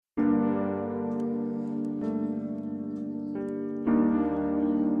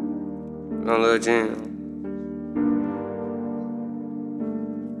on Lil Jim.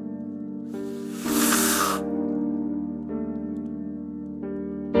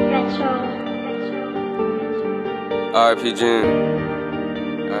 R.I.P. Jim.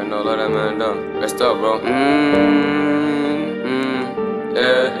 I know, let that man know. Let's go, bro.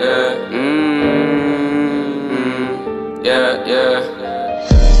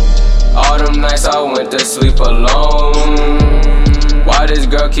 Yeah. All them nights I went to sleep alone. Why this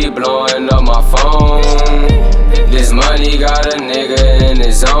girl keep blowing up my phone? This money got a nigga in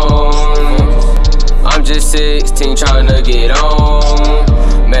his zone. I'm just 16 tryna get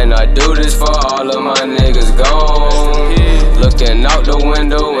on. Man, I do this for all of my niggas gone. Looking out the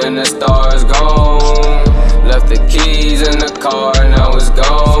window when the stars gone. Left the keys in the car, now it's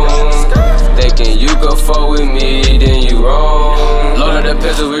gone. Thinking you could fuck with me, then you wrong. Loaded the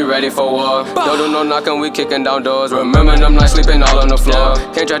pistols, we ready for war. Don't do no knocking, we kicking down doors. Remember them nights sleeping all on the floor.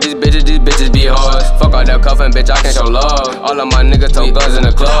 Can't trust these bitches be hard. Fuck all that cuffin', bitch, I can't show love. All of my niggas tote guns in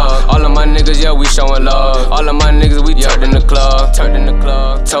the club. All of my niggas, yeah, we showing love. All of my niggas, we turned in the club.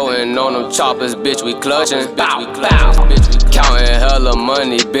 Toting on them choppers, bitch, we clutching. Counting hella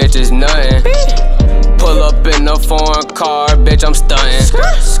money, bitch, it's nothing. Pull up in a foreign car, bitch, I'm stunting.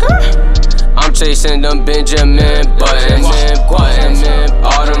 I'm chasing them Benjamin buttons.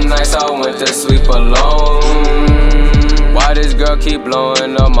 All them nights I went to sleep alone. Why this girl keep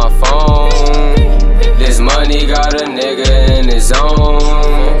blowing up my phone? This money got a nigga in his zone.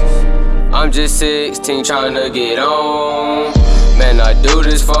 I'm just 16 tryna get on. Man, I do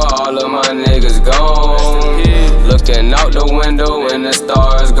this for all of my niggas gone. Looking out the window when the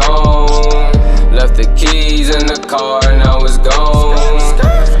stars gone. Left the keys in the car, now it's gone.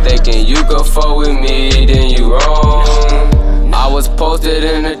 Thinking you could fuck with me, then you wrong. I was posted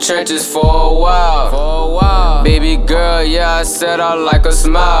in the trenches for a while. Baby girl, yeah, I said I like a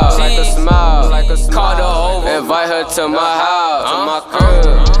smile. Called her over, invite her to my house, to my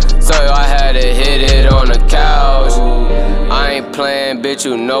crib. So I had to hit it on the couch. I ain't playing, bitch,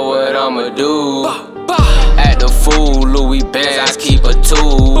 you know what I'ma do. At the fool, Louie, Bandz, keep a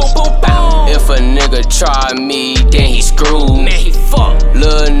tool. If a nigga try me, then he screwed.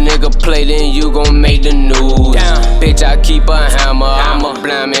 Little nigga play, then you gon' make the news. Bitch, I keep a hammer, I'm a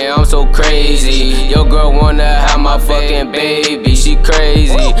blind man, I'm so crazy. Your girl wanna have my fucking baby, she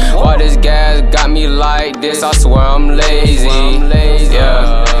crazy. Why this gas got me like this, I swear I'm lazy.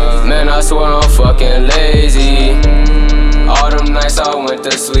 Yeah, man, I swear I'm fucking lazy. All them nights I went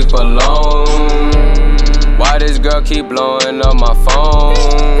to sleep alone. Why this girl keep blowing up my phone?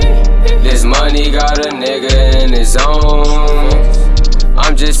 This money got a nigga in his zone.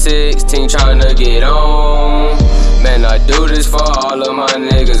 I'm just 16 tryna get on. Man, I do this for all of my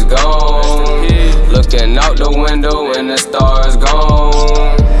niggas gone. Looking out the window when the stars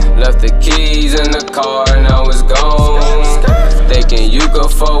gone. Left the keys in the car, now it's gone. Thinking you could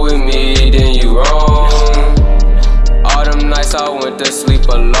fuck with me, then you wrong. All them nights I went to sleep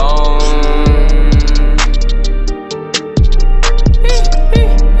alone.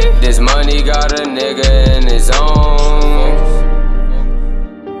 This money got a nigga in his zone.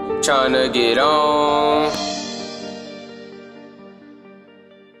 Tryna get on.